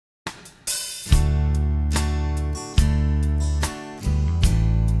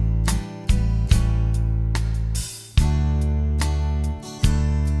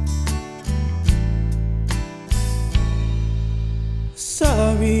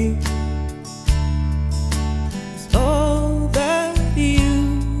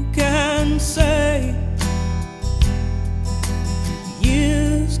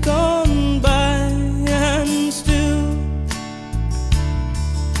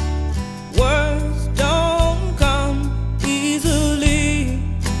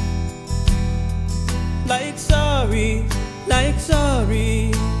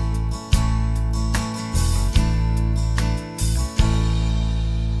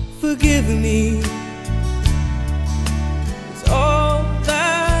forgive me. It's all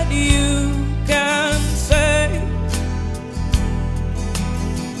that you can say.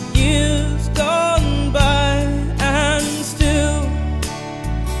 Years gone by and still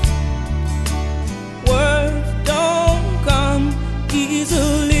words don't come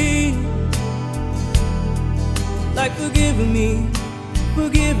easily. Like forgive me,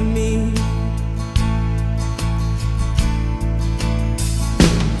 forgive me.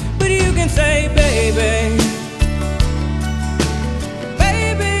 But you can say, baby,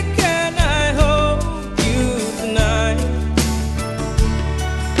 baby, can I hold you tonight?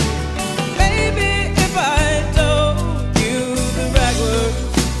 Maybe if I told you the right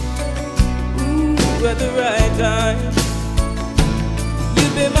words, ooh, at the right time,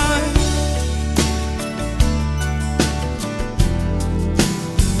 you'd be mine.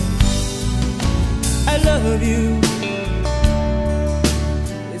 I love you.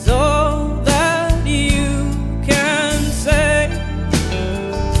 It's all that you can say.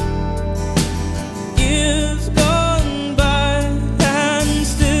 Years gone by and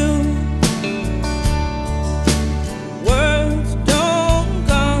still words don't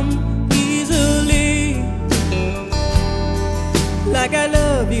come easily. Like I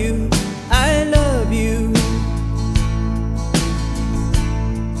love you, I love you.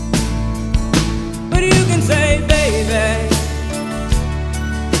 Say, baby,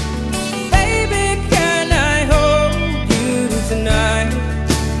 baby, can I hold you tonight?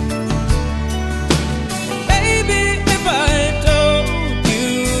 Baby, if I told you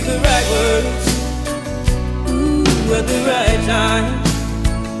the right words, ooh, at the right time,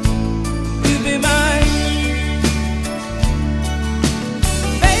 you'd be mine.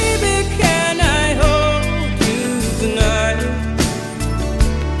 Baby, can I hold you tonight?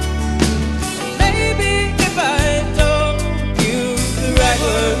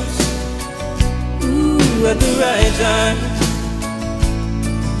 At the right time,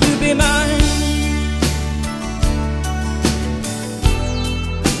 you'll be mine.